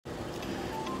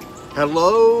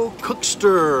Hello,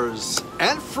 cooksters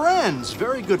and friends,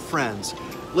 very good friends.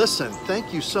 Listen,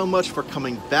 thank you so much for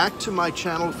coming back to my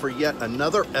channel for yet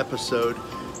another episode.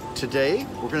 Today,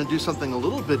 we're gonna do something a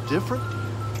little bit different.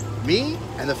 Me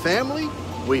and the family,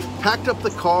 we've packed up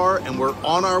the car and we're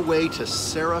on our way to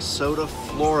Sarasota,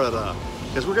 Florida,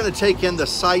 because we're gonna take in the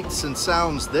sights and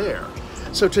sounds there.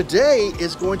 So today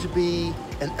is going to be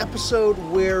an episode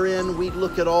wherein we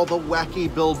look at all the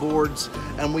wacky billboards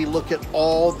and we look at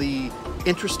all the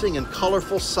interesting and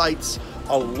colorful sights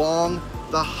along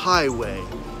the highway.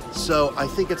 So I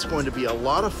think it's going to be a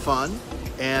lot of fun,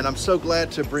 and I'm so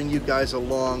glad to bring you guys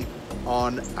along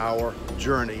on our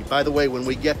journey. By the way, when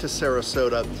we get to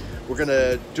Sarasota, we're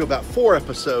gonna do about 4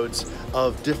 episodes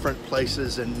of different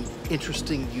places and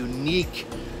interesting, unique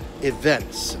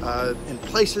events and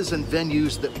places and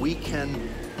venues that we can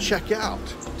check out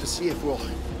to see if we'll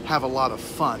have a lot of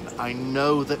fun. I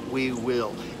know that we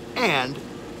will, and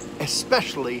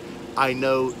especially I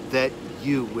know that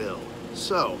you will.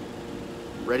 So,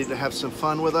 ready to have some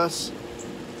fun with us?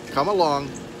 Come along,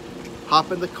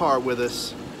 hop in the car with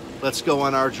us. Let's go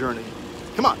on our journey.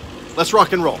 Come on, let's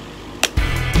rock and roll.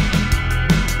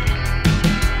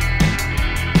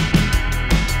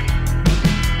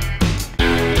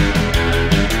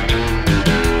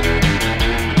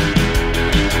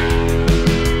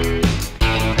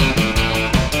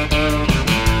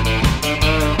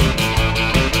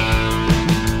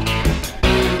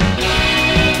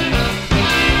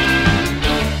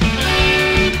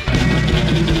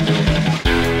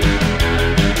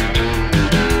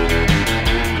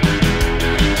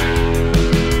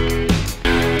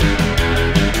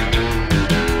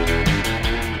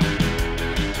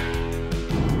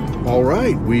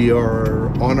 We are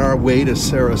on our way to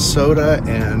Sarasota,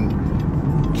 and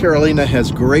Carolina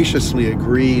has graciously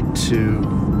agreed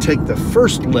to take the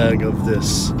first leg of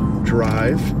this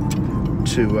drive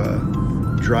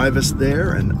to drive us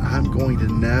there, and I'm going to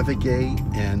navigate,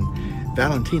 and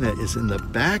Valentina is in the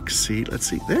back seat. Let's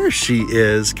see, there she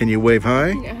is. Can you wave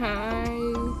hi? Hi.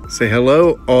 Say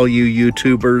hello, all you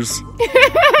YouTubers.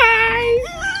 Hi.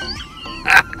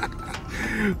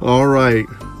 All right,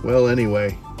 well,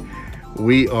 anyway,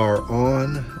 we are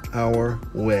on our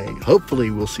way.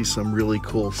 Hopefully we'll see some really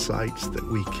cool sights that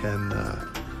we can,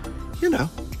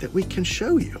 that we can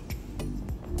show you.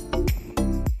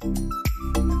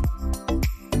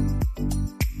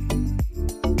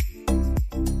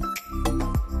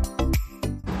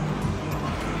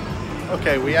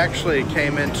 Okay, we actually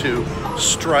came into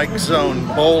Strike Zone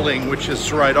Bowling, which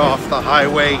is right off the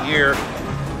highway here.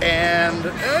 And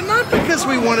not because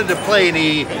we wanted to play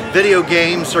any video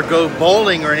games or go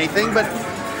bowling or anything, but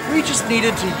we just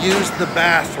needed to use the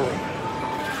bathroom.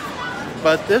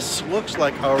 But this looks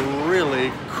like a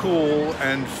really cool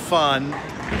and fun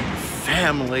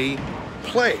family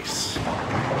place.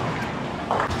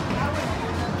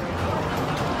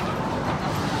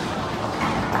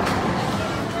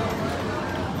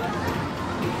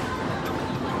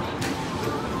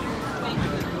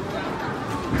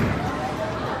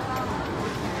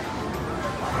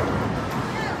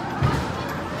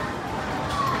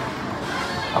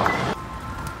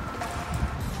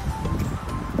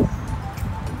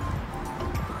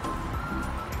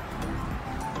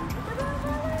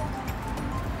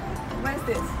 What's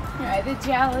this? The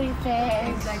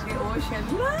jellyfish. It's like the ocean.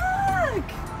 Look!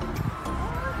 Oh,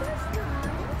 that's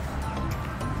nice.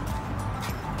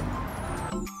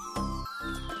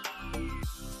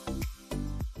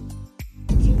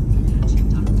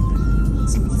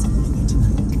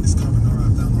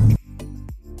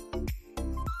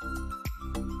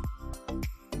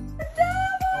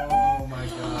 Oh my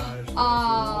gosh.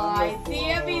 Oh,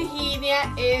 Tia Virginia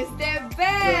is the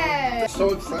best. So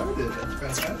excited.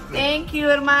 That's fantastic. Thank you,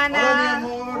 hermana. Hola,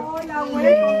 mi amor. Hola,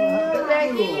 güey.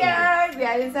 We're here. We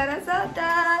are in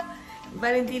Sarasota.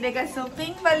 Valentina got some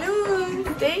pink balloons.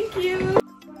 Thank you.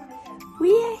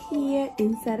 We are here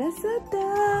in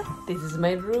Sarasota. This is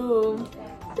my room.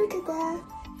 Look at that.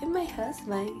 And my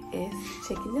husband is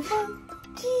checking the phone.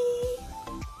 Gee.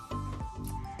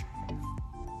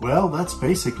 Well, that's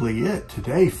basically it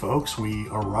today, folks. We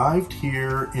arrived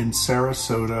here in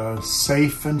Sarasota,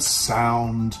 safe and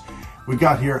sound. We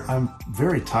got here, I'm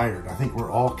very tired. I think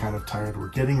we're all kind of tired. We're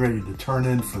getting ready to turn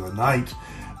in for the night,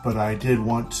 but I did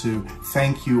want to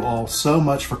thank you all so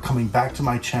much for coming back to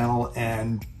my channel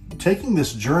and taking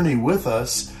this journey with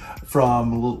us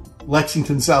from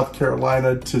Lexington, South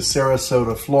Carolina to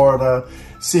Sarasota, Florida,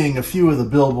 seeing a few of the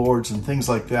billboards and things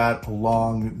like that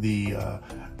along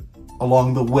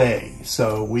the way.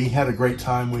 So we had a great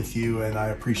time with you, and I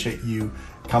appreciate you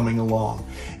coming along.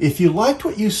 If you liked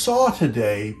what you saw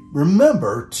today,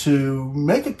 remember to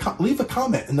leave a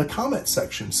comment in the comment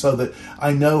section so that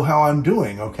I know how I'm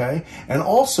doing, okay? And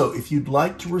also, if you'd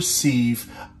like to receive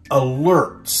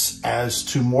alerts as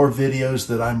to more videos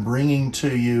that I'm bringing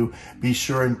to you, be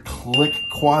sure and click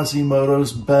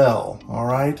Quasimodo's bell, all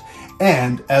right?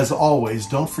 And as always,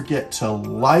 don't forget to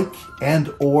like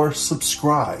and or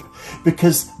subscribe,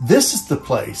 because this is the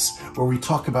place where we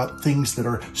talk about things that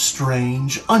are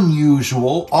strange,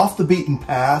 unusual, off the beaten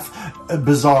path,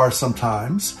 bizarre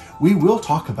sometimes. We will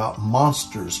talk about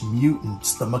monsters,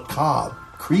 mutants, the macabre,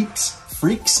 creeps,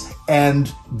 freaks,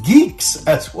 and geeks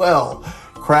as well.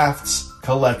 Crafts,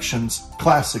 collections,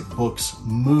 classic books,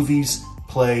 movies,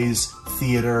 plays,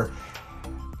 theater,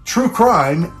 true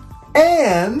crime,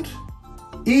 and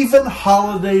even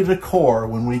holiday decor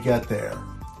when we get there.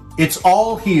 It's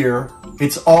all here.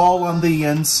 It's all on the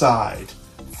inside.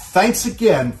 Thanks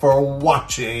again for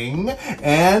watching,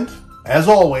 and as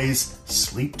always,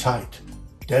 sleep tight.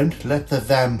 Don't let the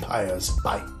vampires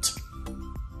bite.